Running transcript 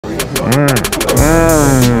You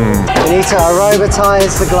need to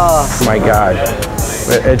aromatize the glass. Oh my God.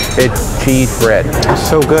 It's cheese bread. It's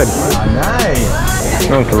so good. Nice.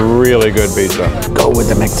 That's really good pizza. Go with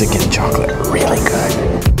the Mexican chocolate. Really good.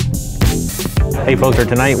 Hey folks, so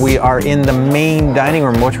tonight we are in the main dining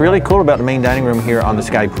room. What's really cool about the main dining room here on the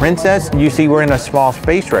Sky Princess, you see we're in a small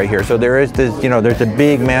space right here. So there is this, you know, there's a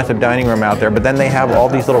big, massive dining room out there, but then they have all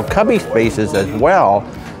these little cubby spaces as well.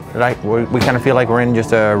 Like we kind of feel like we're in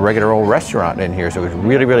just a regular old restaurant in here, so it's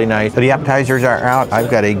really, really nice. So the appetizers are out.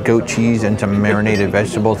 I've got a goat cheese and some marinated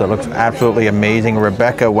vegetables that looks absolutely amazing.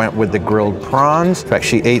 Rebecca went with the grilled prawns. In fact,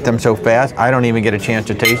 she ate them so fast, I don't even get a chance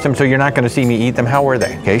to taste them, so you're not gonna see me eat them. How were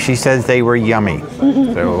they? Okay, she says they were yummy.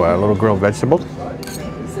 So little grilled vegetables.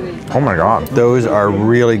 Oh my God, those are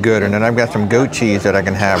really good. And then I've got some goat cheese that I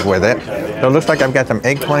can have with it. So it looks like I've got some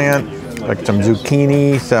eggplant, like some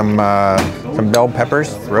zucchini, some bell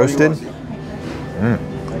peppers roasted.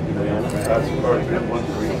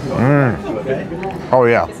 Oh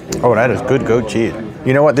yeah. Oh, that is good goat cheese.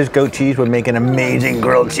 You know what? This goat cheese would make an amazing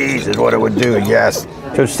grilled cheese is what it would do, yes.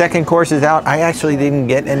 So second course is out. I actually didn't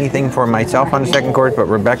get anything for myself on the second course, but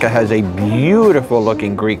Rebecca has a beautiful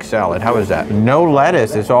looking Greek salad. How is that? No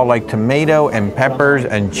lettuce. It's all like tomato and peppers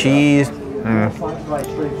and cheese.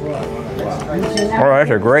 Oh, that's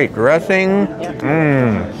a great dressing.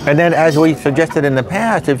 And then as we suggested in the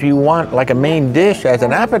past, if you want like a main dish as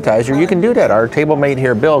an appetizer, you can do that. Our table mate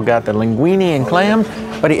here, Bill, got the linguine and clams,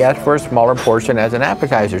 but he asked for a smaller portion as an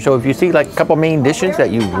appetizer. So if you see like a couple main dishes that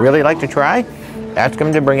you really like to try, ask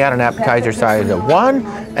him to bring out an appetizer size of one,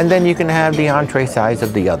 and then you can have the entree size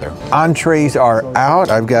of the other. Entrees are out.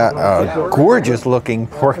 I've got a gorgeous looking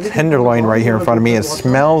pork tenderloin right here in front of me. It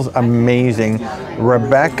smells amazing.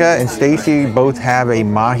 Rebecca and Stacy both have a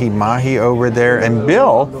mahi-mahi over there, and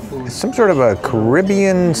Bill is some sort of a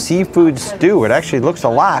Caribbean seafood stew. It actually looks a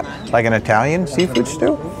lot like an Italian seafood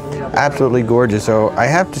stew. Absolutely gorgeous. So I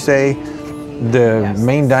have to say, the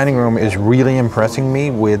main dining room is really impressing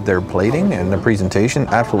me with their plating and the presentation.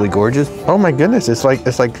 Absolutely gorgeous. Oh my goodness, it's like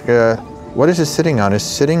what is this sitting on? It's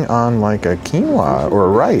sitting on like a quinoa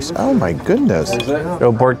or rice. Oh my goodness.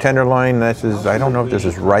 So pork tenderloin, this is, I don't know if this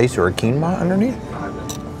is rice or a quinoa underneath.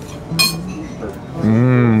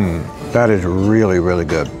 That is really, really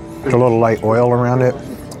good. There's a little light oil around it.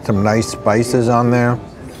 Some nice spices on there.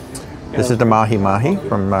 This is the mahi-mahi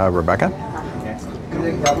from Rebecca.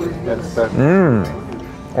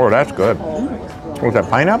 Oh, that's good. Was that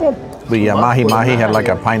pineapple? The mahi-mahi had like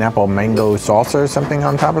a pineapple mango salsa or something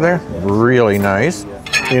on top of there. Really nice.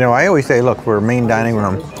 You know, I always say, look, for a main dining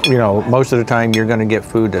room, you know, most of the time you're gonna get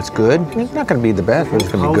food that's good. It's not gonna be the best, but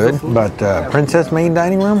it's gonna be good. But Princess main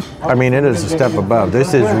dining room, I mean, it is a step above.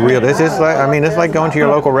 This is real. This is like, I mean, it's like going to your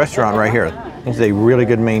local restaurant right here. It's a really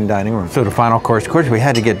good main dining room. So the final course, of course, we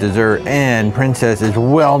had to get dessert, and Princess is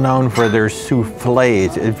well known for their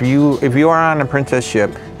soufflés. If you are on a Princess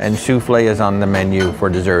ship and soufflé is on the menu for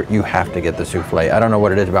dessert, you have to get the soufflé. I don't know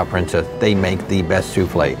what it is about Princess. They make the best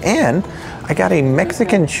soufflé. And I got a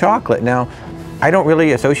Mexican chocolate. Now, I don't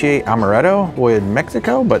really associate amaretto with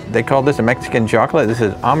Mexico, but they call this a Mexican chocolate. This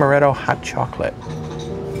is amaretto hot chocolate.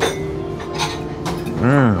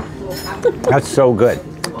 That's so good.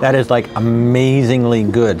 That is like amazingly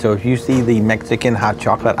good. So if you see the Mexican hot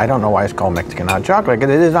chocolate, I don't know why it's called Mexican hot chocolate,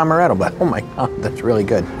 because it is amaretto, but oh my God, that's really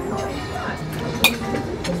good.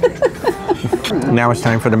 Now it's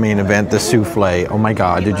time for the main event, the souffle. Oh my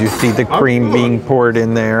God, did you see the cream being poured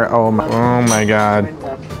in there? Oh my God.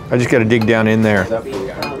 I just gotta dig down in there.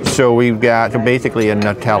 So we've got basically a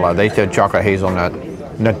Nutella. They said chocolate hazelnut.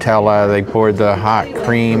 Nutella, they poured the hot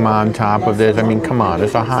cream on top of this. I mean, come on,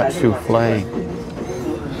 it's a hot souffle.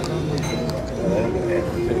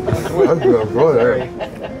 Oh,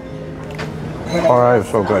 that is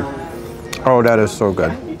so good. Oh, that is so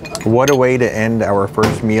good. What a way to end our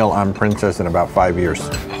first meal on Princess in about 5 years.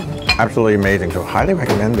 Absolutely amazing. So highly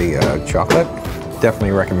recommend the chocolate.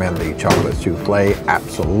 Definitely recommend the chocolate souffle.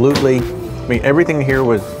 Absolutely. I mean, everything here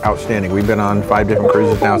was outstanding. We've been on 5 different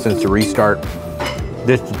cruises now since the restart.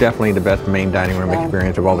 This is definitely the best main dining room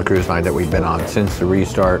experience of all the cruise lines that we've been on since the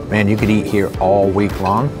restart. Man, you could eat here all week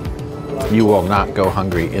long. You will not go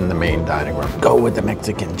hungry in the main dining room. Go with the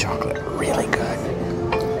Mexican chocolate, really good.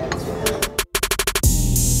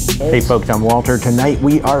 Hey folks, I'm Walter. Tonight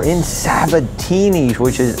we are in Sabatini's,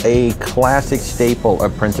 which is a classic staple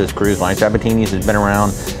of Princess Cruise Line. Sabatini's has been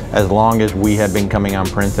around as long as we have been coming on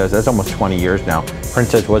Princess. That's almost 20 years now.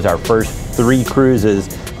 Princess was our first 3 cruises.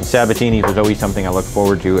 Sabatini's was always something I look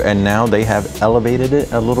forward to, and now they have elevated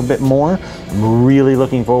it a little bit more. I'm really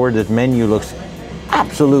looking forward. This menu looks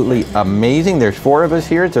absolutely amazing. There's 4 of us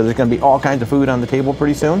here, so there's gonna be all kinds of food on the table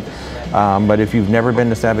pretty soon. But if you've never been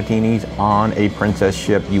to Sabatini's on a Princess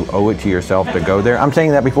ship, you owe it to yourself to go there. I'm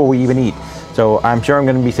saying that before we even eat. So I'm sure I'm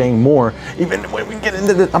going to be saying more even when we get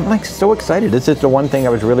into this. I'm like so excited. This is the one thing I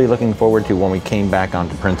was really looking forward to when we came back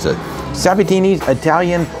onto Princess. Sabatini's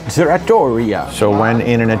Italian Trattoria. So when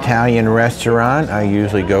in an Italian restaurant, I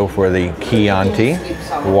usually go for the Chianti.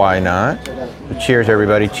 Why not? Cheers,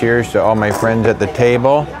 everybody. Cheers to all my friends at the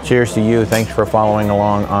table. Cheers to you. Thanks for following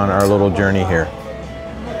along on our little journey here.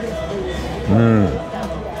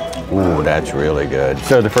 Ooh, that's really good.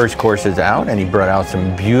 So the first course is out, and he brought out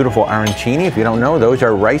some beautiful arancini. If you don't know, those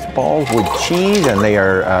are rice balls with cheese, and they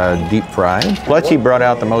are deep fried. Plus, he brought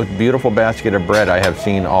out the most beautiful basket of bread I have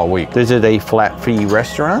seen all week. This is a flat fee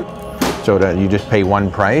restaurant, so that you just pay one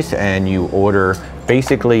price, and you order,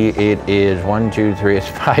 basically it is 1, 2, 3, it's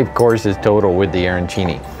 5 courses total with the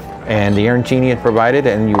arancini. And the arancini is provided,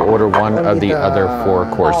 and you order one of the other 4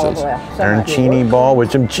 courses. Arancini ball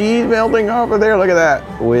with some cheese melting off of there. Look at that.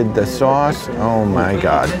 With the sauce. Oh my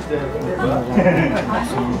God.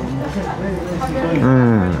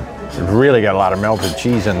 Really got a lot of melted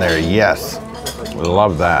cheese in there. Yes.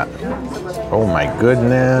 Love that. Oh my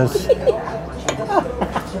goodness.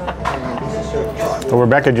 So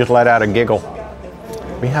Rebecca just let out a giggle.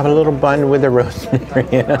 We have a little bun with a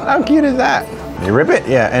rosemary. How cute is that? You rip it?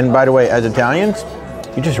 Yeah, and by the way, as Italians,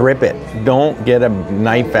 you just rip it. Don't get a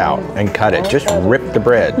knife out and cut it. Just rip the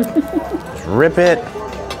bread. Just rip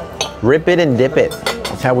it and dip it.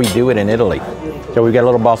 That's how we do it in Italy. So we got a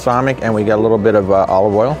little balsamic and we got a little bit of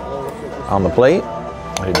olive oil on the plate.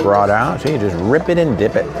 They brought out, so you just rip it and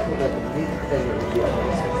dip it.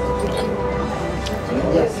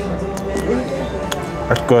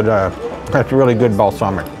 That's good, that's really good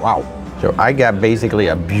balsamic, wow. So I got basically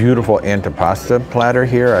a beautiful antipasta platter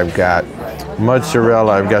here. I've got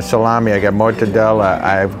mozzarella, I've got salami, I got mortadella,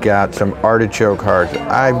 I've got some artichoke hearts,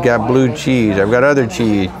 I've got blue cheese, I've got other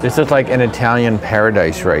cheese. This is like an Italian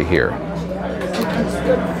paradise right here.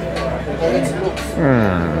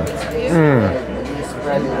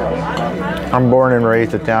 I'm born and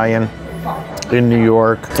raised Italian in New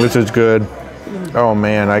York. This is good. Oh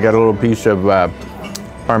man, I got a little piece of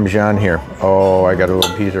Parmesan here. Oh, I got a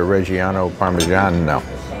little piece of Reggiano Parmesan now.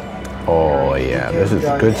 Oh yeah, this is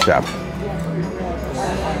good stuff.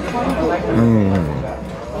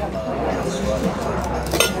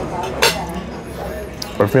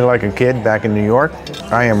 I feel like a kid back in New York.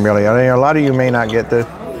 I am really. I mean, a lot of you may not get this.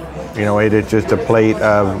 You know, it's just a plate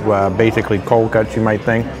of basically cold cuts, you might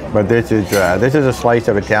think, but this is a slice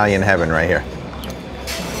of Italian heaven right here.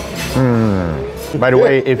 By the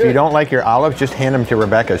way, if you don't like your olives, just hand them to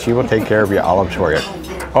Rebecca. She will take care of your olives for you.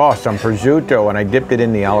 Oh, some prosciutto, and I dipped it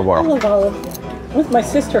in the olive oil. I love olive. My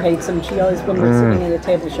sister hates them. She always, when we're sitting at a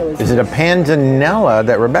table, she always. This is a panzanella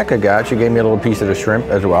that Rebecca got. She gave me a little piece of the shrimp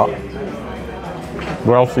as well.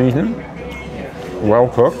 Well seasoned, well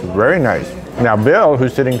cooked, very nice. Now Bill,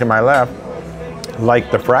 who's sitting to my left,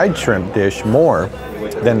 liked the fried shrimp dish more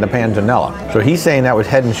than the panzanella. So he's saying that was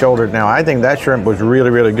head and shoulders. Now I think that shrimp was really,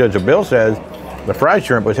 really good. So Bill says the fried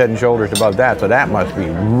shrimp was head and shoulders above that, so that must be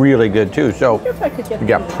really good too. So you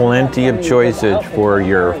got plenty of choices for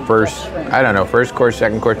your first, I don't know, first course,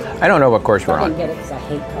 second course. I don't know what course we're on.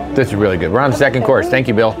 This is really good. We're on the second course. Thank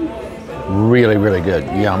you, Bill. Really, really good.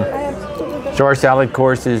 Yum. So our salad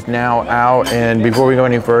course is now out, and before we go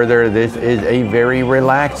any further, this is a very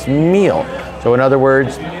relaxed meal. So in other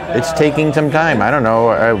words, it's taking some time. I don't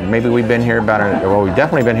know, maybe we've been here well, we've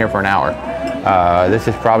definitely been here for an hour. This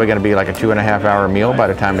is probably going to be like a 2.5 hour meal by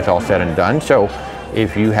the time it's all said and done. So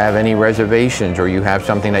if you have any reservations or you have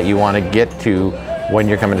something that you want to get to when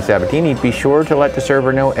you're coming to Sabatini, be sure to let the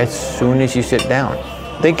server know as soon as you sit down.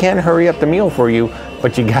 They can hurry up the meal for you,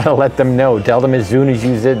 but you got to let them know. Tell them as soon as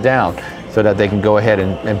you sit down so that they can go ahead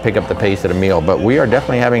and pick up the pace of the meal. But we are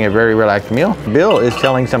definitely having a very relaxed meal. Bill is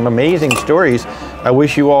telling some amazing stories. I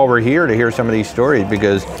wish you all were here to hear some of these stories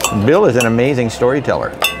because Bill is an amazing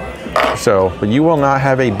storyteller. So, but you will not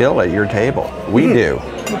have a Bill at your table. We do.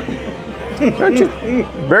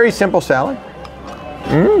 Very simple salad.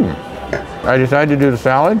 I decided to do the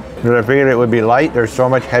salad because I figured it would be light. There's so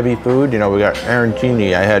much heavy food. You know, we got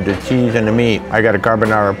arancini, I had the cheese and the meat. I got a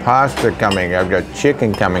carbonara pasta coming. I've got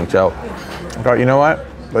chicken coming. So I thought, you know what?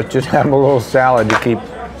 Let's just have a little salad to keep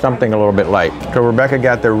something a little bit light. So Rebecca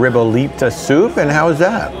got the ribollita soup, and how's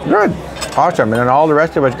that? Good. Awesome. And then all the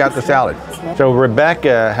rest of us got the salad. So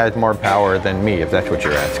Rebecca has more power than me, if that's what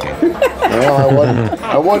you're asking. Well,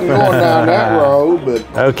 I wasn't going down that road,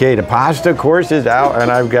 but... Okay, the pasta course is out, and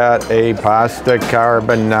I've got a pasta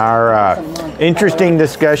carbonara. Interesting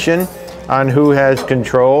discussion on who has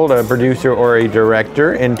control, a producer or a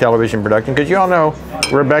director in television production, because you all know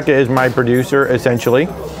Rebecca is my producer, essentially.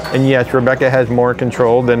 And yes, Rebecca has more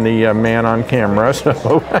control than the man on camera,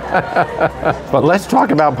 so. But let's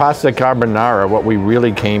talk about pasta carbonara, what we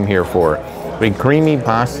really came here for. A creamy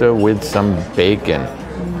pasta with some bacon.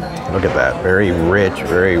 Look at that, very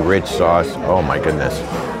rich sauce. Oh my goodness.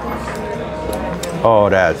 Oh,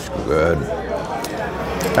 that's good.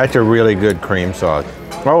 That's a really good cream sauce.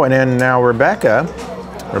 Oh, and then now Rebecca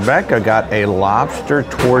got a lobster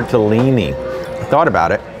tortellini. I thought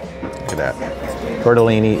about it. Look at that.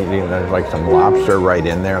 Tortellini, there's like some lobster right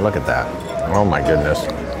in there. Look at that. Oh my goodness.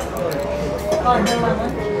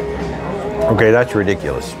 Okay, that's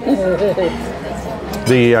ridiculous.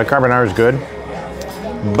 The carbonara is good,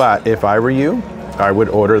 but if I were you, I would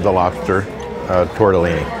order the lobster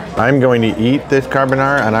tortellini. I'm going to eat this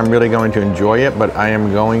carbonara and I'm really going to enjoy it, but I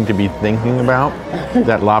am going to be thinking about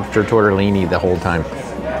that lobster tortellini the whole time.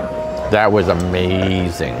 That was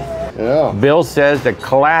amazing. Yeah. Bill says the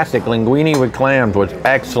classic linguine with clams was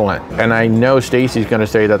excellent. And I know Stacy's gonna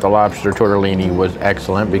say that the lobster tortellini was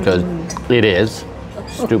excellent because it is.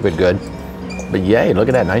 Stupid good. But yay, look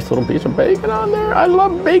at that nice little piece of bacon on there. I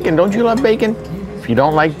love bacon, don't you love bacon? If you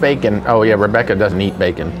don't like bacon, oh yeah, Rebecca doesn't eat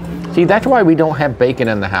bacon. See, that's why we don't have bacon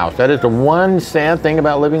in the house. That is the one sad thing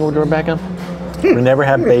about living with Rebecca. We never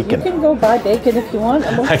have bacon. You can go buy bacon if you want.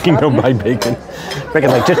 I can go buy bacon.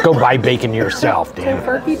 Rebecca's like, just go buy bacon yourself, damn it.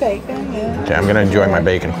 Turkey bacon, yeah. Okay, I'm gonna enjoy my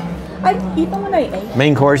bacon. I eat them when I ate.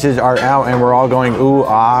 Main courses are out and we're all going ooh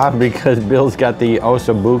ah because Bill's got the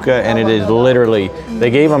ossobuco and it is literally, they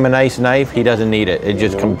gave him a nice knife, he doesn't need it. It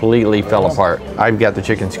just completely fell apart. I've got the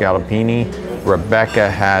chicken scallopini. Rebecca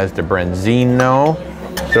has the branzino.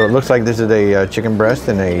 So it looks like this is a chicken breast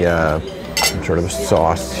and a sort of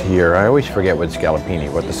sauce here. I always forget what scallopini,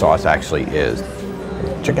 what the sauce actually is.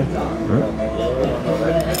 Chicken.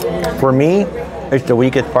 For me, it's the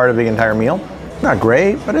weakest part of the entire meal. Not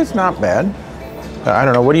great, but it's not bad. I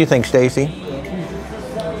don't know, what do you think, Stacy?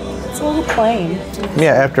 It's a little plain.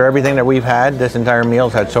 Yeah, after everything that we've had, this entire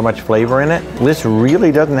meal's had so much flavor in it. This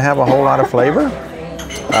really doesn't have a whole lot of flavor.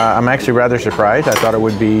 I'm actually rather surprised. I thought it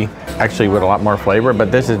would be actually with a lot more flavor,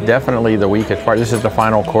 but this is definitely the weakest part. This is the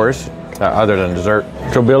final course, other than dessert.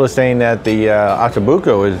 So Bill is saying that the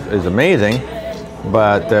ossobuco is amazing,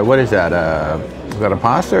 but what is that? Is that a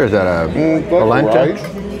pasta or is that a polenta?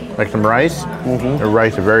 Like some rice? The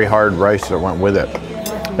rice, a very hard rice that went with it.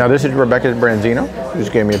 Now this is Rebecca's branzino.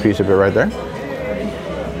 Just gave me a piece of it right there.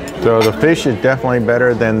 So the fish is definitely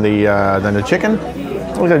better than the chicken.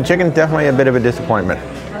 The chicken's definitely a bit of a disappointment.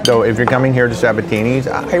 So if you're coming here to Sabatini's,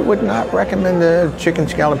 I would not recommend the chicken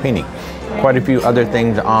scallopini. Quite a few other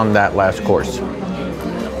things on that last course.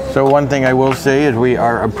 So one thing I will say is we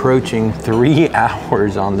are approaching 3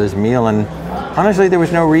 hours on this meal, and honestly there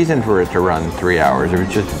was no reason for it to run 3 hours. It was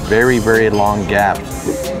just very, very long gaps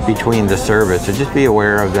between the service, so just be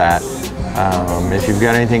aware of that. If you've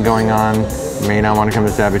got anything going on, you may not want to come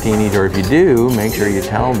to Sabatini's, or if you do, make sure you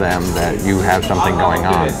tell them that you have something going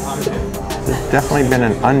on. It's definitely been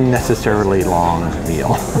an unnecessarily long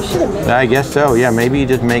meal. I guess so, yeah, maybe you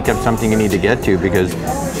just make up something you need to get to, because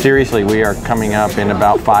seriously, we are coming up in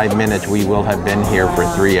about 5 minutes. We will have been here for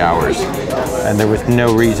 3 hours. And there was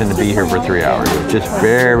no reason to be here for 3 hours. It was just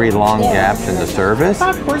very long gaps in the service.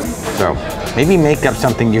 So maybe make up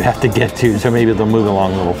something you have to get to, so maybe they'll move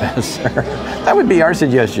along a little faster. That would be our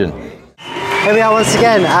suggestion. Here we are once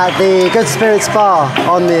again at the Good Spirits Bar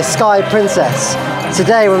on the Sky Princess.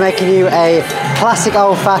 Today we're making you a classic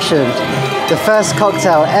old-fashioned, the first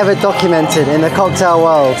cocktail ever documented in the cocktail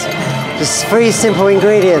world. Just 3 simple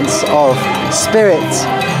ingredients of spirit,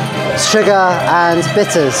 sugar and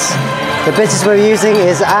bitters. The bitters we're using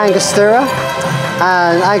is Angostura,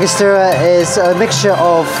 and Angostura is a mixture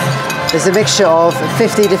of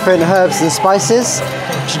 50 different herbs and spices,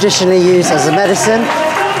 traditionally used as a medicine,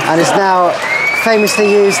 and is now famously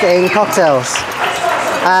used in cocktails.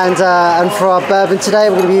 And for our bourbon today,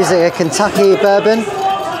 we're going to be using a Kentucky bourbon.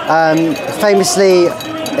 Famously,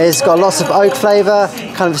 it's got lots of oak flavour,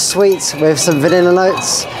 kind of sweet with some vanilla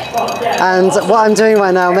notes. And what I'm doing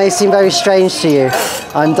right now may seem very strange to you.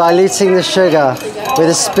 I'm diluting the sugar with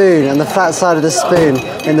a spoon and the flat side of the spoon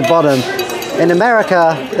in the bottom. In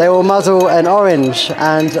America, they will muddle an orange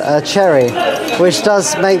and a cherry, which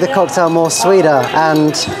does make the cocktail more sweeter,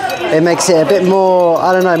 and it makes it a bit more,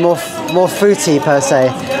 I don't know, more fruity per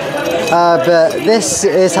se. But this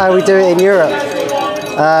is how we do it in Europe.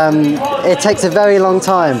 It takes a very long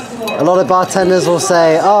time. A lot of bartenders will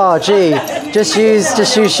say, "Oh, gee, just use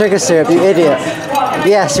sugar syrup, you idiot."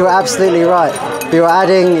 Yes, you're absolutely right. You're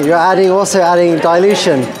also adding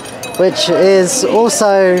dilution which is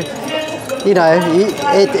also, you know,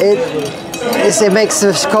 it makes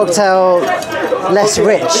the cocktail less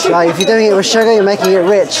rich. Like if you're doing it with sugar, you're making it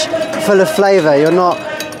rich, full of flavour. You're not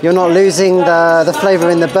losing the flavour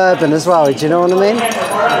in the bourbon as well. Do you know what I mean?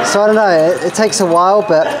 So I don't know. It takes a while,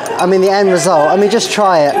 but I mean the end result. I mean just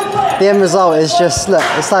try it. The end result is just look.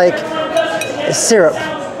 It's like it's syrup.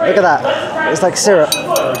 Look at that. It's like syrup.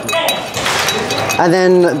 And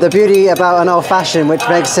then the beauty about an old fashioned, which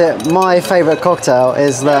makes it my favourite cocktail,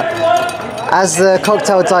 is that as the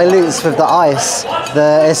cocktail dilutes with the ice,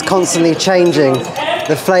 it's constantly changing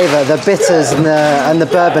the flavour. The bitters and the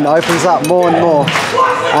bourbon opens up more and more,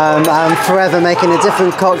 and forever making a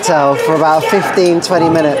different cocktail for about 15-20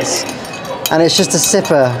 minutes. And it's just a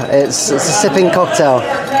sipper. It's a sipping cocktail.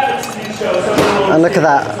 And look at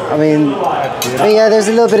that. I mean, yeah, there's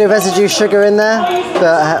a little bit of residue sugar in there,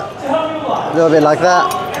 but a little bit like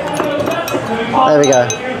that. There we go.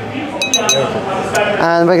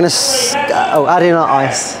 And we're going to add in our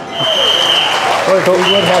ice. We would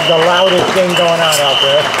have the loudest thing going on out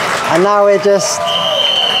there. And now we're just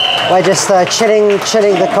chilling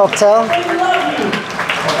the cocktail.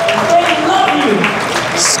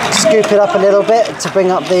 Scoop it up a little bit to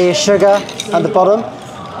bring up the sugar at the bottom.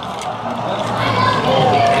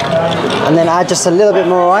 And then add just a little bit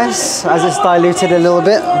more ice as it's diluted a little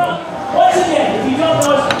bit. A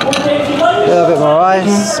little bit more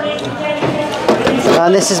ice.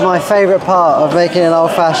 And this is my favourite part of making an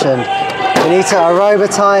old fashioned. We need to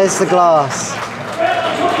aromatise the glass.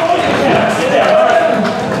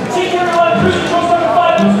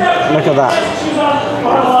 Look at that.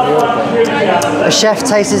 A chef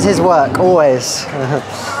tastes his work, always.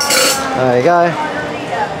 There we go.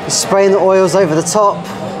 Spraying the oils over the top.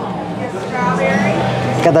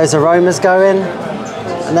 Get those aromas going.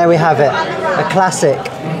 And there we have it. A classic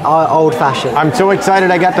old fashioned. I'm so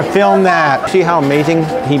excited I got to film that. See how amazing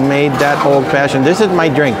he made that old fashioned. This is my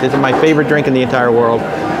drink. This is my favorite drink in the entire world.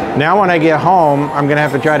 Now when I get home, I'm gonna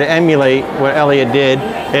have to try to emulate what Elliot did.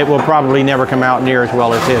 It will probably never come out near as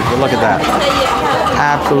well as his, but look at that.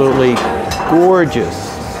 Absolutely gorgeous.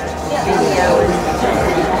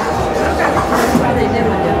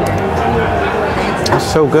 That's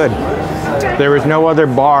so good. There is no other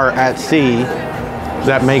bar at sea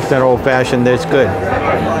that makes an old-fashioned this good.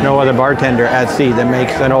 No other bartender at sea that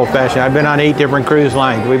makes an old-fashioned. I've been on 8 different cruise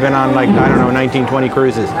lines. We've been on like, I don't know, 19, 20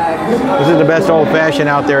 cruises. This is the best old-fashioned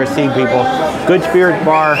out there at sea, people. Good Spirits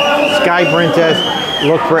Bar, Sky Princess.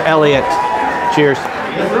 Look for Elliot. Cheers.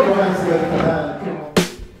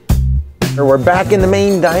 We're back in the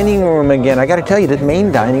main dining room again. I gotta tell you, this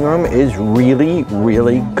main dining room is really,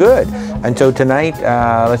 really good. And so tonight,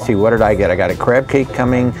 let's see, what did I get? I got a crab cake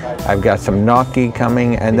coming, I've got some gnocchi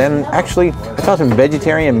coming, and then actually, I saw some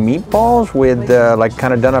vegetarian meatballs with like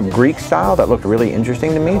kind of done up Greek style that looked really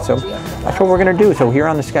interesting to me. So that's what we're gonna do. So here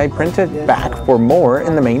on the Sky Princess, back for more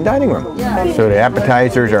in the main dining room. So the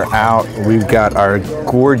appetizers are out. We've got our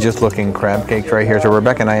gorgeous looking crab cakes right here. So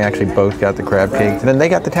Rebecca and I actually both got the crab cakes. And then they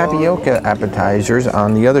got the tapioca appetizers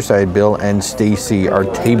on the other side. Bill and Stacy, our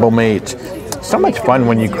table mates. So much fun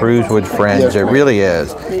when you cruise with friends. It really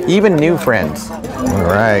is. Even new friends. All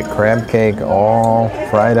right, crab cake all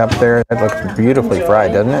fried up there. That looks beautifully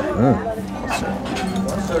fried, doesn't it?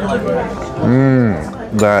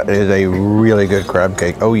 That is a really good crab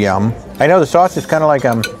cake. Oh, yum. I know the sauce is kind of like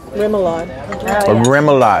Remoulade. a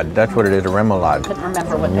remoulade. That's what it is, a remoulade. Couldn't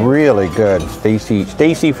remember what they Really good.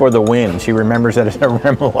 Stacy for the win. She remembers that it's a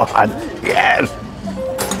remoulade. Yes.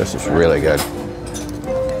 This is really good.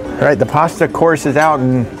 All right, the pasta course is out,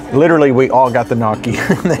 and literally we all got the gnocchi.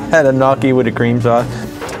 They had a gnocchi with a cream sauce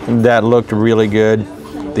that looked really good.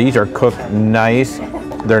 These are cooked nice.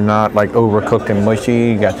 They're not like overcooked and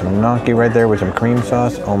mushy. You got some gnocchi right there with some cream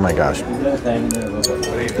sauce. Oh my gosh.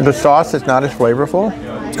 The sauce is not as flavorful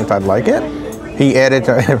as I'd like it. He added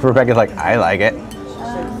to, Rebecca's like, I like it.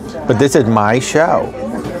 But this is my show.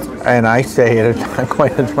 And I say there's not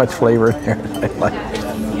quite as much flavor in there as I like.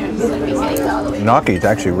 Gnocchi is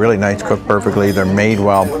actually really nice, cooked perfectly. They're made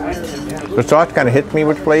well. The sauce kind of hits me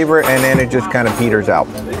with flavor, and then it just kind of peters out.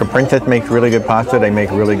 The Princess makes really good pasta. They make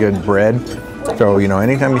really good bread. So, you know,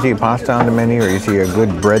 anytime you see a pasta on the menu or you see a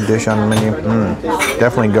good bread dish on the menu,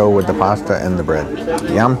 definitely go with the pasta and the bread.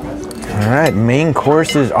 Yum. All right, main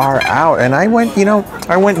courses are out. And I went, you know,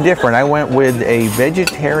 I went different. I went with a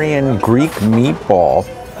vegetarian Greek meatball.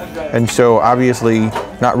 And so obviously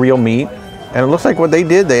not real meat. And it looks like what they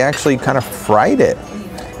did, they actually kind of fried it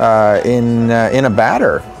in a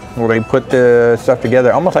batter where they put the stuff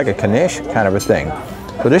together, almost like a knish kind of a thing.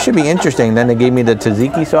 So this should be interesting. Then they gave me the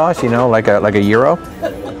tzatziki sauce, you know, like a gyro.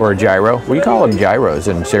 or a gyro. We call them gyros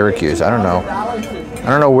in Syracuse. I don't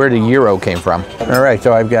know where the gyro came from. All right,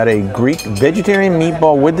 so I've got a Greek vegetarian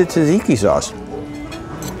meatball with the tzatziki sauce.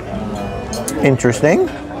 Interesting.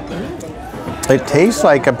 It tastes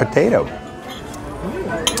like a potato.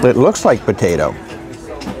 It looks like potato.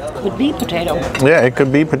 Could be potato. Yeah, it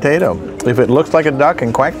could be potato. If it looks like a duck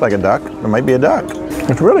and quacks like a duck, it might be a duck.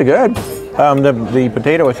 It's really good. The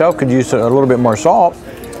potato itself could use a little bit more salt,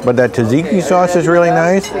 but that tzatziki sauce is really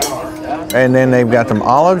nice. And then they've got some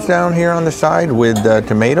olives down here on the side with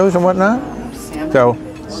tomatoes and whatnot. So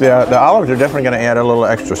the olives are definitely going to add a little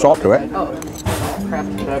extra salt to it.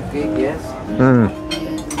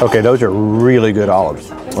 Okay, those are really good olives.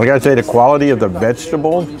 I gotta say, the quality of the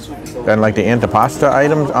vegetables and like the antipasta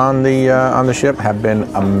items on the ship have been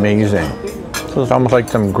amazing. So it's almost like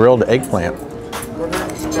some grilled eggplant.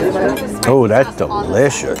 Oh, that's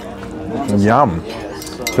delicious. Yum.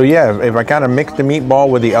 So yeah, if I kind of mix the meatball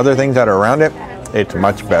with the other things that are around it, it's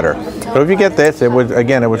much better. So if you get this, it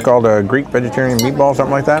was called a Greek vegetarian meatball,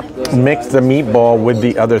 something like that. Mix the meatball with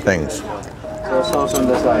the other things.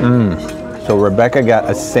 So Rebecca got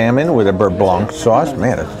a salmon with a beurre blanc sauce.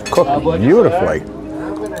 Man, it's cooked beautifully.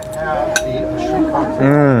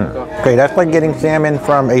 Okay, that's like getting salmon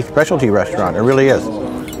from a specialty restaurant. It really is.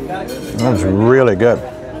 That's really good.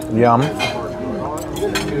 Yum.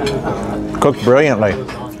 Cooked brilliantly.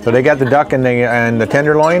 So they got the duck and the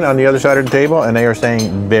tenderloin on the other side of the table, and they are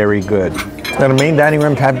saying very good. Now the main dining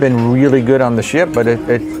rooms have been really good on the ship, but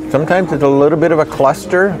sometimes it's a little bit of a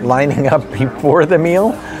cluster lining up before the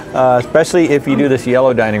meal, especially if you do this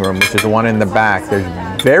yellow dining room, which is the one in the back. There's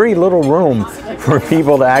very little room for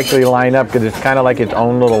people to actually line up because it's kind of like its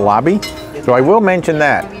own little lobby. So I will mention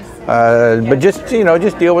that, but just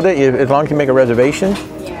deal with it. As long as you make a reservation,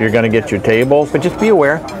 you're going to get your tables. But just be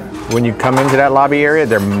aware, when you come into that lobby area,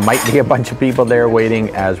 there might be a bunch of people there waiting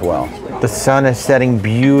as well. The sun is setting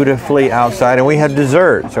beautifully outside, and we have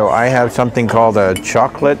dessert. So I have something called a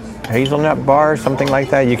chocolate hazelnut bar, something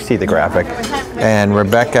like that. You can see the graphic. And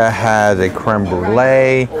Rebecca has a creme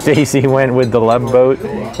brulee. Stacy went with the Love Boat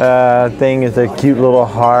thing. It's a cute little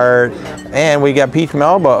heart. And we got Peach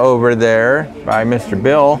Melba over there by Mr.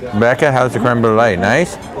 Bill. Rebecca has the creme brulee.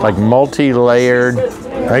 Nice, like multi-layered,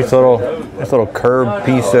 nice little curved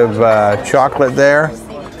piece of chocolate there.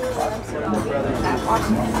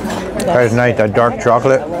 That's nice, that dark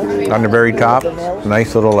chocolate on the very top.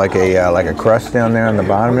 Nice little like a crust down there on the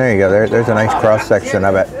bottom. There you go. There's a nice cross section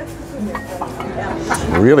of it.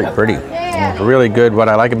 Really pretty. It's really good. What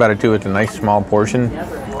I like about it too, it's a nice small portion.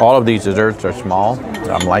 All of these desserts are small.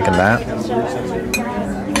 So I'm liking that.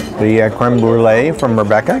 The creme brulee from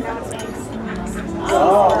Rebecca.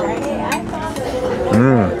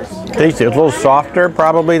 Tasty. It's a little softer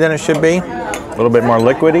probably than it should be. A little bit more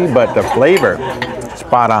liquidy, but the flavor,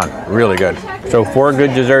 spot on. Really good. So 4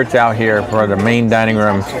 good desserts out here for the main dining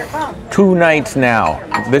room. 2 nights now.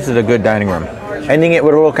 This is a good dining room. Ending it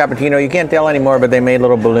with a little cappuccino. You can't tell anymore, but they made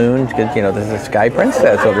little balloons because, this is Sky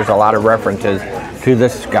Princess, so there's a lot of references to the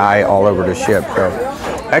sky all over the ship. So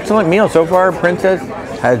excellent meal so far. Princess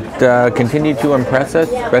has continued to impress us,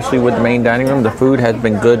 especially with the main dining room. The food has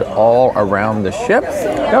been good all around the ship.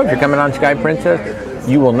 So if you're coming on Sky Princess,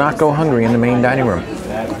 you will not go hungry in the main dining room.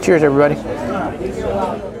 Cheers, everybody.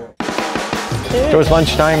 So it's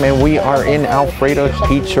lunchtime and we are in Alfredo's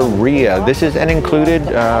Pizzeria. This is an included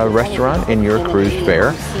restaurant in your cruise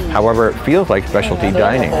fare. However, it feels like specialty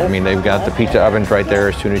dining. I mean, they've got the pizza ovens right there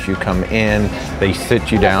as soon as you come in. They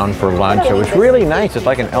sit you down for lunch. So it's really nice. It's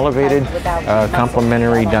like an elevated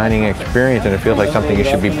complimentary dining experience, and it feels like something you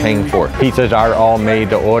should be paying for. Pizzas are all made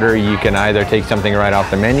to order. You can either take something right off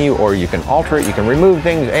the menu, or you can alter it. You can remove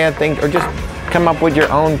things, add things, or just come up with your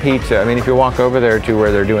own pizza. I mean, if you walk over there to where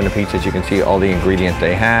they're doing the pizzas, you can see all the ingredients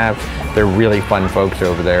they have. They're really fun folks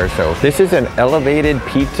over there. So this is an elevated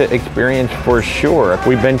pizza experience for sure.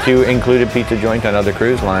 We've been to included pizza joints on other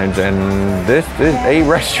cruise lines, and this is a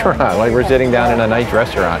restaurant. Like, we're sitting down in a nice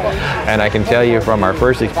restaurant. And I can tell you from our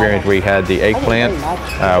first experience, we had the eggplant,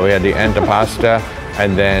 we had the antipasta,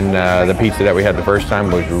 and then the pizza that we had the first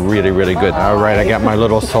time was really, really good. All right, I got my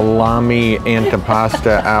little salami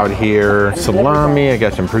antipasta out here. Salami, I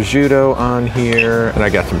got some prosciutto on here, and I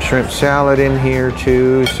got some shrimp salad in here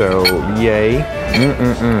too, so yay.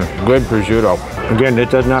 Good prosciutto. Again, it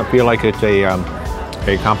does not feel like it's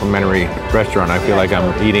a complimentary restaurant. I feel like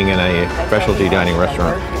I'm eating in a specialty dining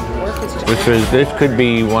restaurant. This could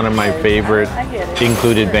be one of my favorite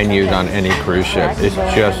included venues on any cruise ship. It's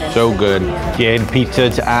just so good. Getting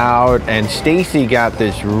pizza's out, and Stacy got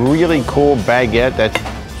this really cool baguette that's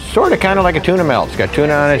sort of kind of like a tuna melt. It's got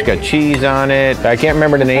tuna on it, it's got cheese on it. I can't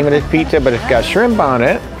remember the name of this pizza, but it's got shrimp on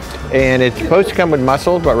it. And it's supposed to come with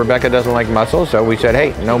mussels, but Rebecca doesn't like mussels, so we said,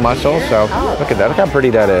 hey, no mussels. So look at that, look how pretty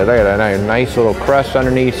that is. Look at that, nice little crust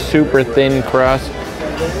underneath, super thin crust.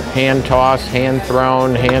 Hand tossed, hand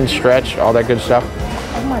thrown, hand stretched, all that good stuff.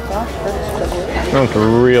 Oh my gosh, that's delicious. That's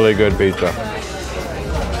really good pizza.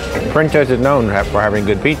 Princess is known for having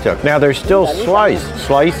good pizza. Now there's still Slice.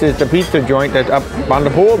 Slice is the pizza joint that's up on the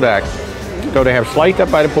pool deck. So they have Slice up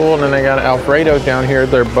by the pool, and then they got Alfredo's down here.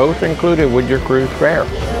 They're both included with your cruise fare.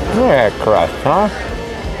 Look at that crust, huh?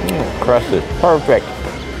 Crust is perfect.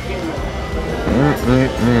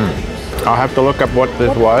 I'll have to look up what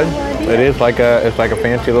this was. It's like a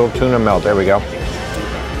fancy little tuna melt. There we go.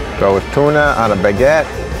 So it's tuna on a baguette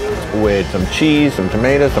with some cheese, some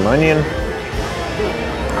tomatoes, some onion.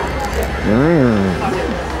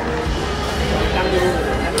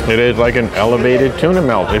 It is like an elevated tuna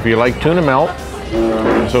melt. If you like tuna melt,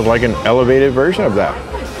 this is like an elevated version of that.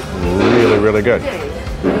 Really, really good.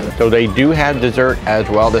 So they do have dessert as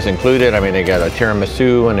well that's included. I mean, they got a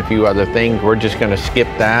tiramisu and a few other things. We're just gonna skip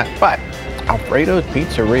that. But Alfredo's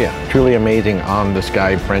Pizzeria, truly amazing on the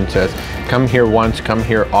Sky Princess. Come here once, come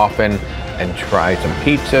here often, and try some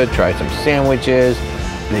pizza, try some sandwiches.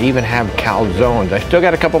 They even have calzones. I still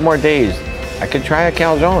got a couple more days. I could try a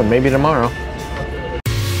calzone, maybe tomorrow.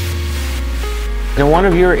 And one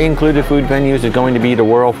of your included food venues is going to be the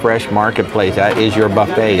World Fresh Marketplace. That is your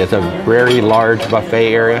buffet. It's a very large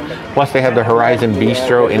buffet area. Plus they have the Horizon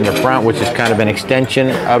Bistro in the front, which is kind of an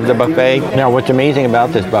extension of the buffet. Now what's amazing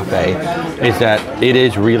about this buffet is that it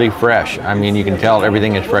is really fresh. I mean, you can tell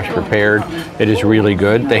everything is fresh prepared. It is really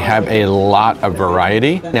good. They have a lot of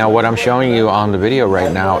variety. Now what I'm showing you on the video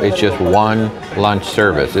right now is just one lunch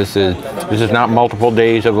service. This is not multiple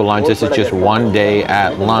days of a lunch. This is just one day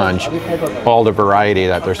at lunch. All the variety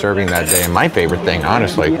that they're serving that day. And my favorite thing,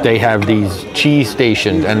 honestly, they have these cheese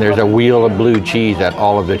stations, and there's a wheel of blue cheese at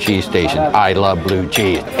all of the cheese stations. I love blue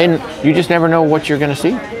cheese. And you just never know what you're gonna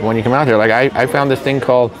see when you come out there. Like I found this thing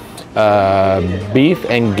called beef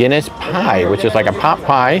and Guinness pie, which is like a pot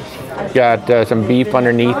pie. Got some beef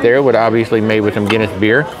underneath there, with obviously made with some Guinness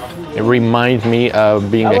beer. It reminds me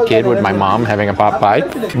of being a kid with my mom having a pot pie.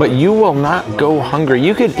 But you will not go hungry.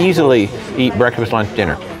 You could easily eat breakfast, lunch,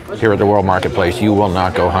 dinner here at the World Marketplace. You will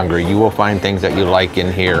not go hungry. You will find things that you like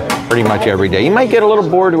in here pretty much every day. You might get a little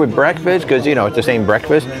bored with breakfast because, you know, it's the same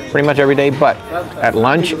breakfast pretty much every day, but at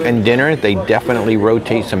lunch and dinner, they definitely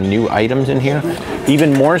rotate some new items in here.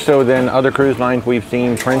 Even more so than other cruise lines we've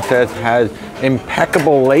seen, Princess has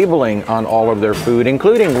impeccable labeling on all of their food,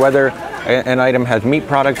 including whether an item has meat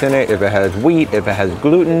products in it, if it has wheat, if it has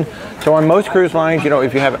gluten. So on most cruise lines, you know,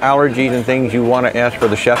 if you have allergies and things, you want to ask for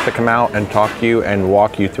the chef to come out and talk to you and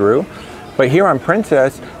walk you through. But here on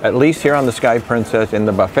Princess, at least here on the Sky Princess in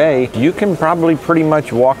the buffet, you can probably pretty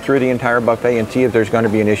much walk through the entire buffet and see if there's going to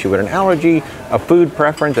be an issue with an allergy, a food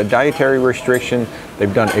preference, a dietary restriction.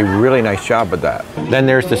 They've done a really nice job with that. Then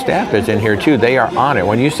there's the staff that's in here too. They are on it.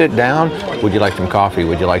 When you sit down, would you like some coffee?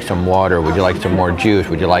 Would you like some water? Would you like some more juice?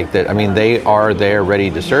 Would you like that? I mean, they are there ready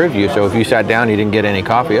to serve you. So if you sat down, you didn't get any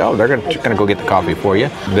coffee, oh, they're just gonna go get the coffee for you.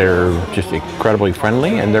 They're just incredibly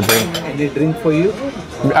friendly, and they're bringing... Any drink for you?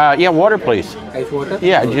 Yeah, water please. Ice water?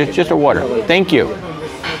 Yeah, just a water. Thank you.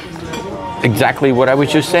 Exactly what I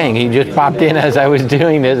was just saying. He just popped in as I was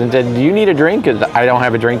doing this and said, do you need a drink? Because I don't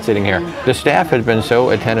have a drink sitting here. The staff has been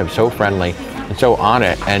so attentive, so friendly, and so on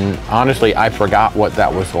it. And honestly, I forgot what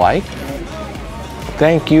that was like.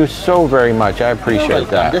 Thank you so very much. I appreciate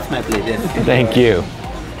that. That's my pleasure. Thank you.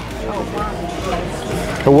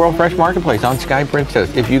 The World Fresh Marketplace on Sky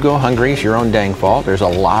Princess. If you go hungry, it's your own dang fault. There's a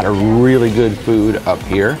lot of really good food up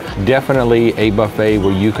here. Definitely a buffet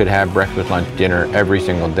where you could have breakfast, lunch, dinner every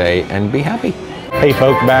single day and be happy. Hey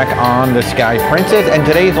folks, back on the Sky Princess, and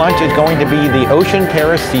today's lunch is going to be the Ocean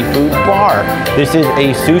Terrace Seafood Bar. This is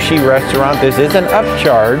a sushi restaurant. This is an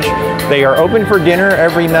upcharge. They are open for dinner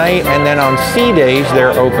every night, and then on sea days,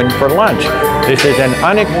 they're open for lunch. This is an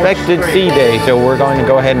unexpected sea day, so we're going to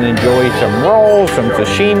go ahead and enjoy some rolls, some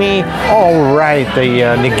sashimi. All right, the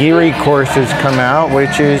nigiri course has come out,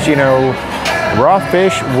 which is, you know, raw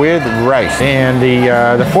fish with rice. And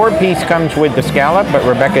the 4-piece comes with the scallop, but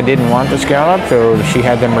Rebecca didn't want the scallop, so she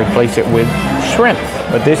had them replace it with shrimp.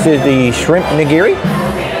 But this is the shrimp nigiri.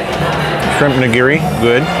 Shrimp nigiri,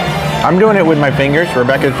 good. I'm doing it with my fingers.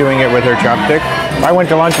 Rebecca's doing it with her chopstick. I went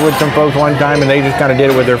to lunch with some folks one time and they just kind of did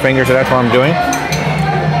it with their fingers, so that's what I'm doing.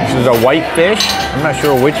 This is a white fish. I'm not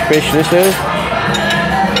sure which fish this is.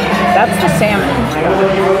 That's the salmon.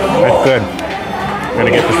 That's good. Gonna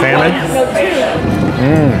get the salmon.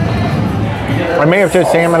 I may have said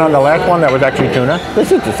salmon on the last one. That was actually tuna.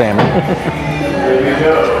 This is the salmon.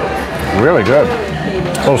 Really good.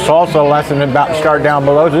 So salsa lesson about start down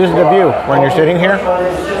below. So this is the view when you're sitting here.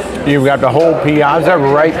 You've got the whole piazza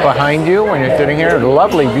right behind you when you're sitting here.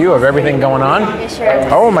 Lovely view of everything going on.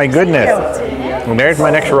 Oh my goodness. And there's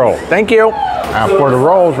my next roll. Thank you. For the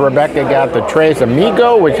rolls, Rebecca got the Tres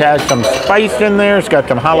Amigo, which has some spice in there. It's got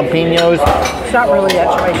some jalapenos. It's not really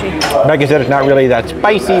that spicy. Like I said, it's not really that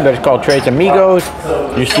spicy, but it's called Tres Amigos.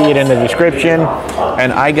 You see it in the description.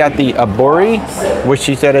 And I got the aburi, which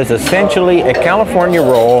she said is essentially a California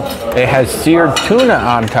roll. It has seared tuna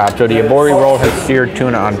on top. So the aburi roll has seared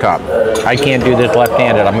tuna on top. I can't do this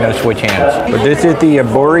left-handed. I'm going to switch hands. But this is the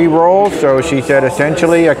aburi roll. So she said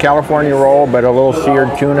essentially a California roll, but a little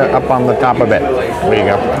seared tuna up on the top of it. There you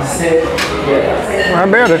go.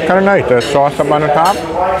 Not bad. It's kind of nice. The sauce up on the top.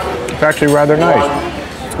 It's actually rather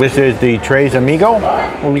nice. This is the Tres Amigo.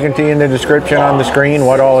 You can see in the description on the screen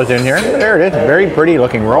what all is in here. There it is. Very pretty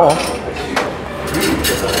looking roll.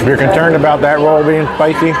 If you're concerned about that roll being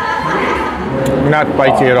spicy, not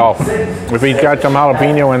spicy at all. If he's got some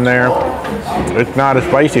jalapeno in there, it's not a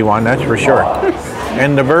spicy one, that's for sure.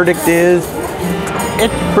 And the verdict is,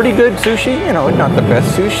 it's pretty good sushi. You know, it's not the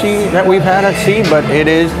best sushi that we've had at sea, but it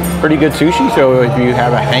is pretty good sushi. So if you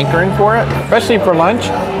have a hankering for it, especially for lunch,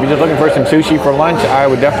 if you're just looking for some sushi for lunch, I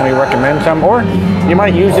would definitely recommend some. Or you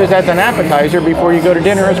might use this as an appetizer before you go to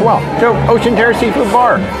dinner as well. So Ocean Terrace Seafood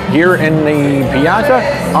Bar here in the Piazza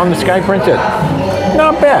on the Sky Princess.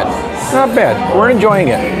 Not bad, not bad. We're enjoying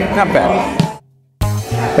it, not bad.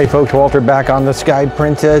 Hey folks, Walter back on the Sky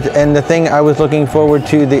Princess, and the thing I was looking forward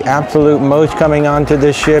to the absolute most coming onto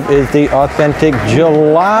this ship is the authentic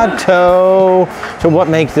gelato. So what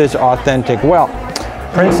makes this authentic? Well,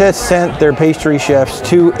 Princess sent their pastry chefs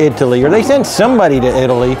to Italy, or they sent somebody to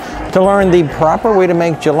Italy to learn the proper way to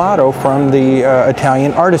make gelato from the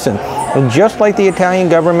Italian artisan. And just like the Italian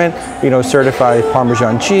government, you know, certifies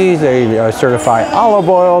Parmesan cheese, they certify olive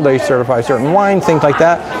oil, they certify certain wines, things like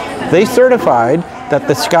that. They certified that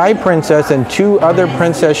the Sky Princess and 2 other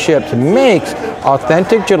Princess ships makes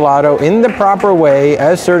authentic gelato in the proper way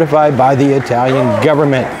as certified by the Italian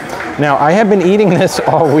government. Now, I have been eating this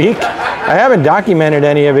all week. I haven't documented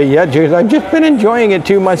any of it yet because I've just been enjoying it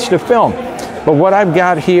too much to film. But what I've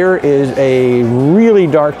got here is a really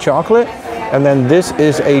dark chocolate, and then this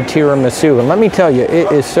is a tiramisu. And let me tell you, it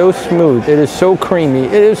is so smooth, it is so creamy,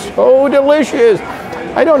 it is so delicious.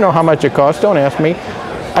 I don't know how much it costs, don't ask me.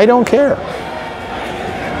 I don't care.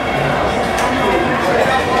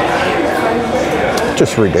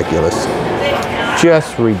 Just ridiculous.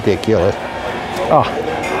 Just ridiculous. Oh.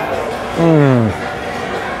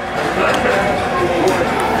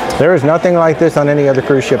 There is nothing like this on any other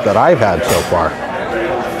cruise ship that I've had so far.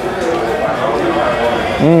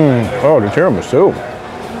 Oh, the tiramisu.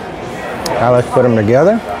 Now let's put them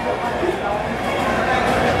together.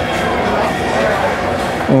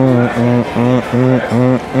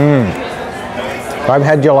 If I've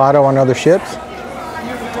had gelato on other ships,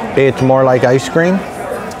 it's more like ice cream.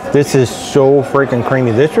 This is so freaking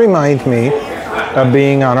creamy. This reminds me of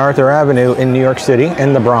being on Arthur Avenue in New York City,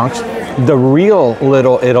 in the Bronx. The real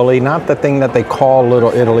Little Italy, not the thing that they call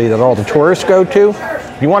Little Italy that all the tourists go to.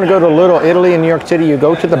 If you want to go to Little Italy in New York City, you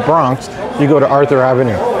go to the Bronx, you go to Arthur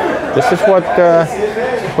Avenue. This is what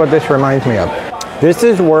this reminds me of. This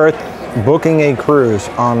is worth booking a cruise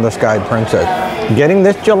on the Sky Princess. Getting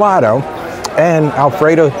this gelato and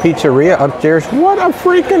Alfredo's Pizzeria upstairs. What a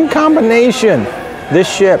freaking combination. This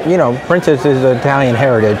ship, you know, Princess is Italian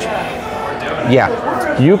heritage. Yeah,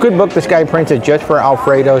 you could book the Sky Princess just for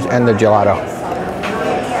Alfredo's and the gelato.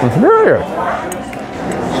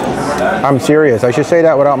 I'm serious. I should say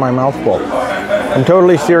that without my mouth full. I'm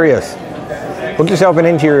totally serious. Book yourself an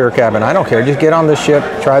interior cabin. I don't care. Just get on the ship,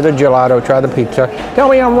 try the gelato, try the pizza. Tell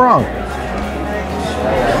me I'm wrong.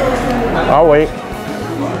 I'll wait.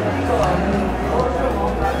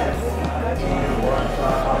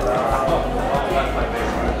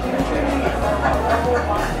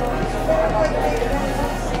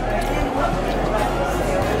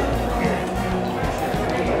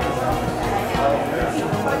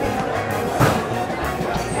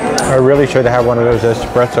 I really should have one of those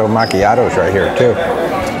espresso macchiatos right here too.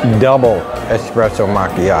 Double espresso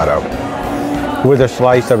macchiato with a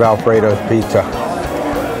slice of Alfredo's pizza.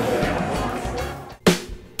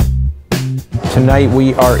 Tonight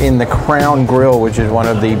we are in the Crown Grill, which is one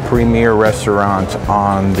of the premier restaurants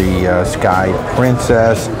on the Sky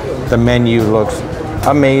Princess. The menu looks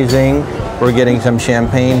amazing. We're getting some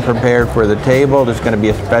champagne prepared for the table. This is going to be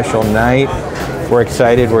a special night. We're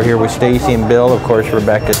excited. We're here with Stacy and Bill. Of course,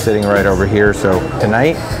 Rebecca's sitting right over here. So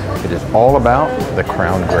tonight, it is all about the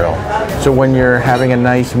Crown Grill. So when you're having a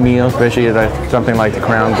nice meal, especially at something like the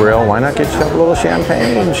Crown Grill, why not get yourself a little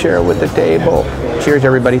champagne and share it with the table? Cheers,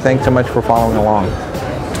 everybody. Thanks so much for following along.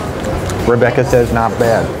 Rebecca says not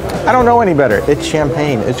bad. I don't know any better. It's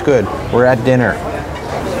champagne. It's good. We're at dinner.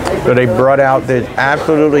 So they brought out this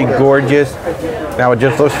absolutely gorgeous, now it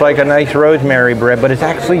just looks like a nice rosemary bread, but it's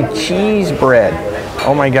actually cheese bread.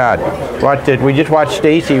 Oh my God. Watch it. We just watched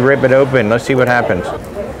Stacy rip it open. Let's see what happens.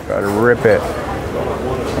 Gotta rip it.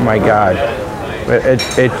 Oh my God.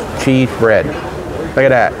 It's cheese bread. Look at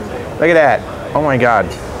that. Look at that. Oh my God.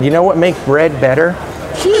 You know what makes bread better?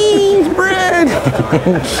 Cheese bread.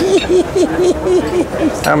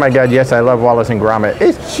 Oh my God, yes, I love Wallace and Gromit.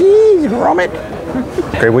 It's cheese, Gromit.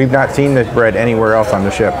 Okay, we've not seen this bread anywhere else on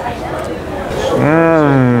the ship.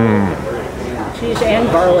 Mmm. Cheese and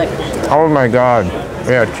garlic. Oh my God.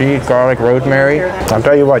 Yeah, cheese, garlic, rosemary. I'll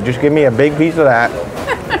tell you what, just give me a big piece of that.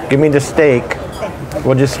 Give me the steak.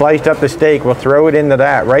 We'll just slice up the steak. We'll throw it into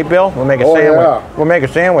that. Right, Bill? We'll make a sandwich. Yeah. We'll make a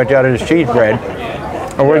sandwich out of this cheese bread.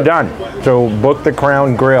 And we're done. So book the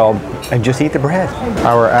Crown Grill and just eat the bread.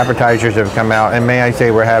 Our appetizers have come out, and may I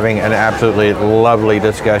say we're having an absolutely lovely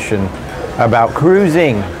discussion about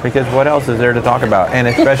cruising, because what else is there to talk about? And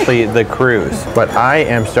especially the cruise. But I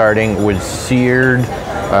am starting with seared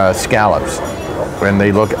scallops, and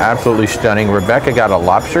they look absolutely stunning. Rebecca got a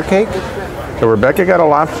lobster cake. So Rebecca got a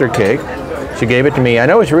lobster cake. She gave it to me. I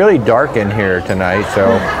know it's really dark in here tonight, so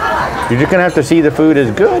you're just gonna have to see the food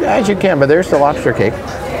as good as you can, but there's the lobster cake.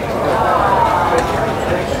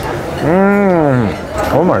 Mmm.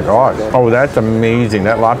 Oh my God. Oh, that's amazing.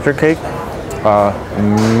 That lobster cake,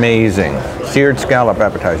 amazing. Seared scallop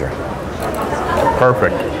appetizer.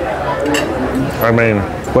 Perfect. I mean,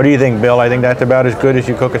 what do you think, Bill? I think that's about as good as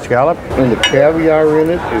you cook a scallop. And the caviar in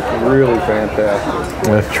it is really fantastic.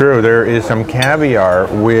 That's true. There is some caviar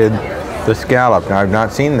with the scallop. Now, I've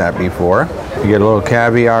not seen that before. You get a little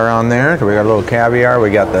caviar on there. So we got a little caviar. We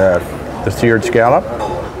got the seared scallop.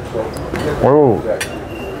 Oh.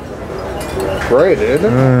 Great,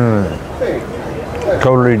 isn't it?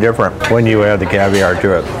 Totally different when you add the caviar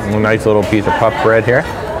to it. A nice little piece of puff bread here.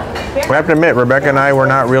 We have to admit, Rebecca and I were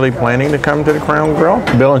not really planning to come to the Crown Grill.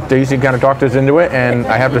 Bill and Stacy kind of talked us into it, and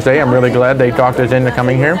I have to say, I'm really glad they talked us into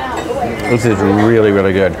coming here. This is really,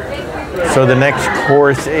 really good. So the next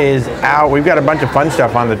course is out. We've got a bunch of fun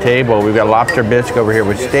stuff on the table. We've got lobster bisque over here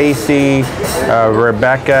with Stacy.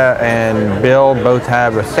 Rebecca and Bill both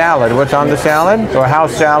have a salad. What's on the salad? So a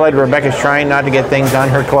house salad. Rebecca's trying not to get things on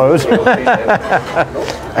her clothes.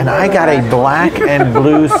 And I got a black and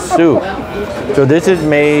blue soup. So this is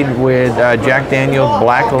made with Jack Daniel's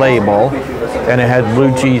Black Label, and it has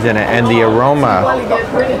blue cheese in it, and the aroma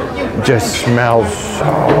just smells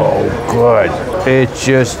so good. It's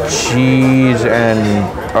just cheese and,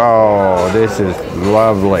 oh, this is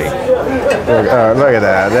lovely. Look at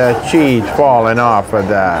that, the cheese falling off of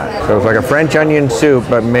that. So it's like a French onion soup,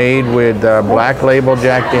 but made with Black Label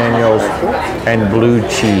Jack Daniel's and blue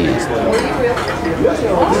cheese.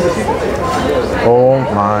 Oh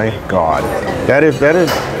my God. That is.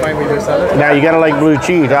 Now you gotta like blue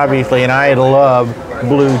cheese, obviously, and I love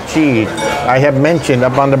blue cheese. I have mentioned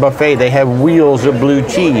up on the buffet, they have wheels of blue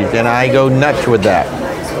cheese, and I go nuts with that.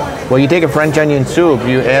 Well, you take a French onion soup,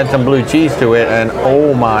 you add some blue cheese to it, and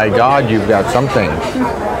oh my God, you've got something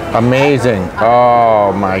amazing.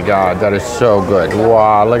 Oh my God, that is so good.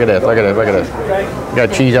 Wow, look at this, look at this, look at this. You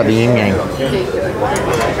got cheese out the yin yang.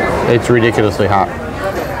 It's ridiculously hot.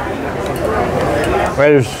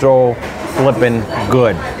 That is so flippin'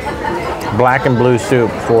 good. Black and blue soup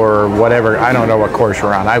for whatever, I don't know what course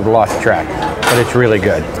we're on. I've lost track, but it's really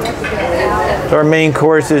good. So our main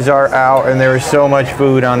courses are out, and there is so much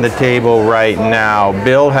food on the table right now.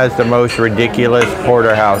 Bill has the most ridiculous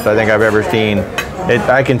porterhouse I think I've ever seen.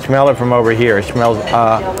 I can smell it from over here. It smells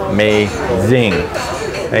amazing.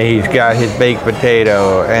 And he's got his baked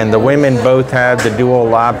potato, and the women both have the dual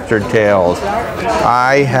lobster tails.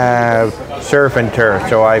 I have surf and turf,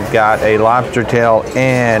 so I've got a lobster tail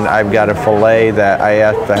and I've got a fillet that I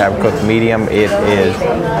asked to have cooked medium. It is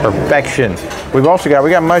perfection. We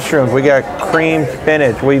got mushrooms, we got cream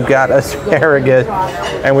spinach, we've got asparagus,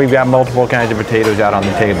 and we've got multiple kinds of potatoes out on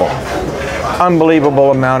the table. Unbelievable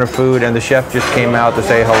amount of food, and the chef just came out to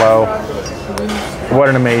say hello. What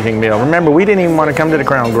an amazing meal. Remember, we didn't even want to come to the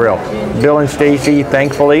Crown Grill. Bill and Stacy,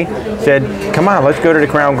 thankfully, said, come on, let's go to the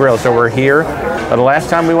Crown Grill. So we're here. The last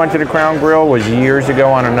time we went to the Crown Grill was years ago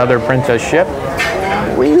on another Princess ship.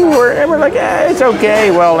 We're like, it's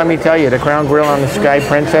okay. Well, let me tell you, the Crown Grill on the Sky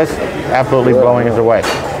Princess, absolutely blowing us away.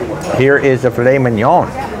 Here is the filet mignon.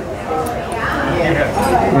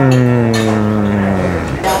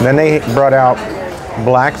 Then they brought out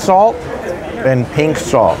black salt and pink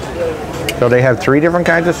salt. So they have 3 different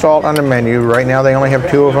kinds of salt on the menu. Right now they only have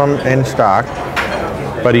 2 of them in stock.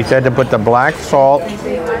 But he said to put the black salt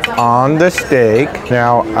on the steak.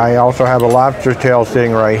 Now, I also have a lobster tail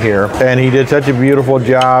sitting right here. And he did such a beautiful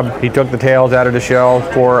job. He took the tails out of the shell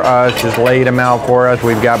for us, just laid them out for us.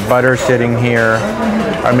 We've got butter sitting here.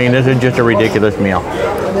 I mean, this is just a ridiculous meal.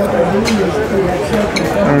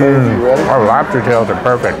 Our lobster tails are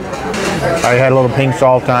perfect. I had a little pink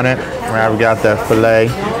salt on it. I've got the filet.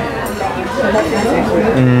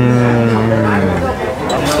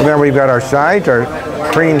 Then we've got our sides, our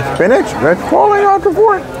cream spinach. That's falling off the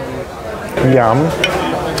fork. Yum.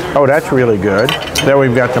 Oh, that's really good. Then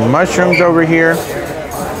we've got some mushrooms over here.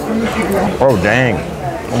 Oh, dang.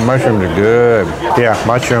 Mushrooms are good. Yeah,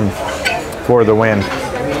 mushrooms for the win.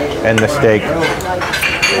 And the steak.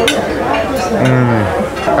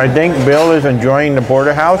 I think Bill is enjoying the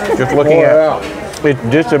porterhouse. Just looking at it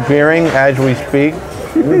disappearing as we speak.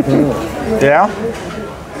 Yeah?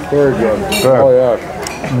 Very good. Good. Oh,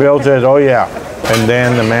 yeah. Bill says, oh yeah. And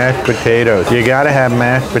then the mashed potatoes. You gotta have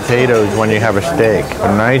mashed potatoes when you have a steak.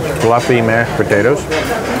 A nice fluffy mashed potatoes.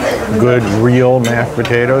 Good real mashed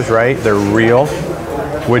potatoes, right? They're real,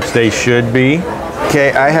 which they should be.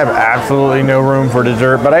 Okay, I have absolutely no room for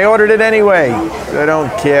dessert, but I ordered it anyway. I don't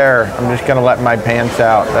care. I'm just gonna let my pants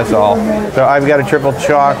out, that's all. So I've got a triple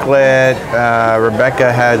chocolate.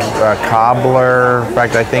 Rebecca has a cobbler. In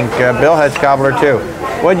fact, I think Bill has cobbler too.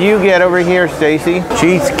 What'd you get over here, Stacy?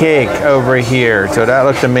 Cheesecake over here. So that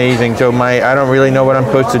looks amazing. So I don't really know what I'm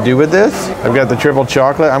supposed to do with this. I've got the triple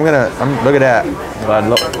chocolate. Look at that.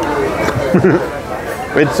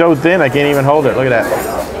 It's so thin, I can't even hold it. Look at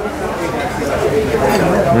that.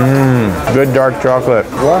 Good dark chocolate.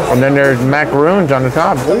 And then there's macaroons on the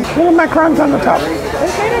top. Little macarons on the top.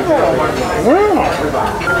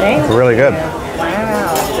 It's really good.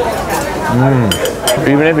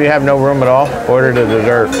 Even if you have no room at all, order the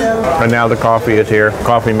dessert. And now the coffee is here.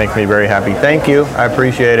 Coffee makes me very happy. Thank you. I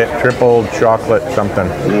appreciate it. Triple chocolate something.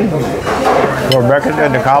 So Rebecca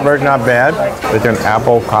said the cobbler's not bad. It's an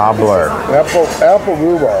apple cobbler. Apple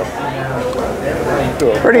rhubarb.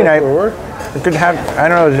 Pretty nice. It could have, I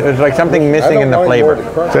don't know, it's like something missing in the flavor.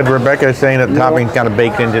 Said Rebecca is saying that the topping's kind of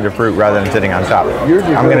baked into the fruit rather than sitting on top.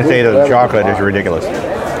 I'm going to say that the chocolate is ridiculous.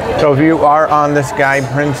 So if you are on the Sky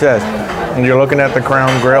Princess and you're looking at the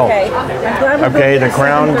Crown Grill, okay, the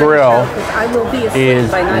Crown Grill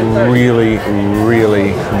is really,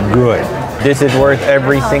 really good. This is worth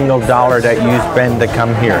every single dollar that you spend to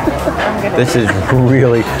come here. This is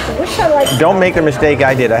really, don't make the mistake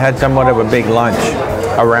I did. I had somewhat of a big lunch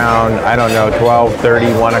around, I don't know,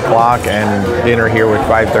 12:30, 1 o'clock, and dinner here was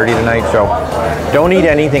 5:30 tonight. So don't eat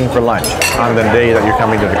anything for lunch on the day that you're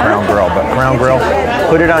coming to the Crown Grill. But Crown Grill,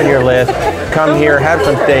 put it on your list. Come here, have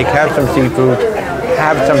some steak, have some seafood,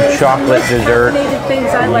 have some chocolate dessert.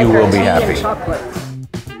 You will be happy.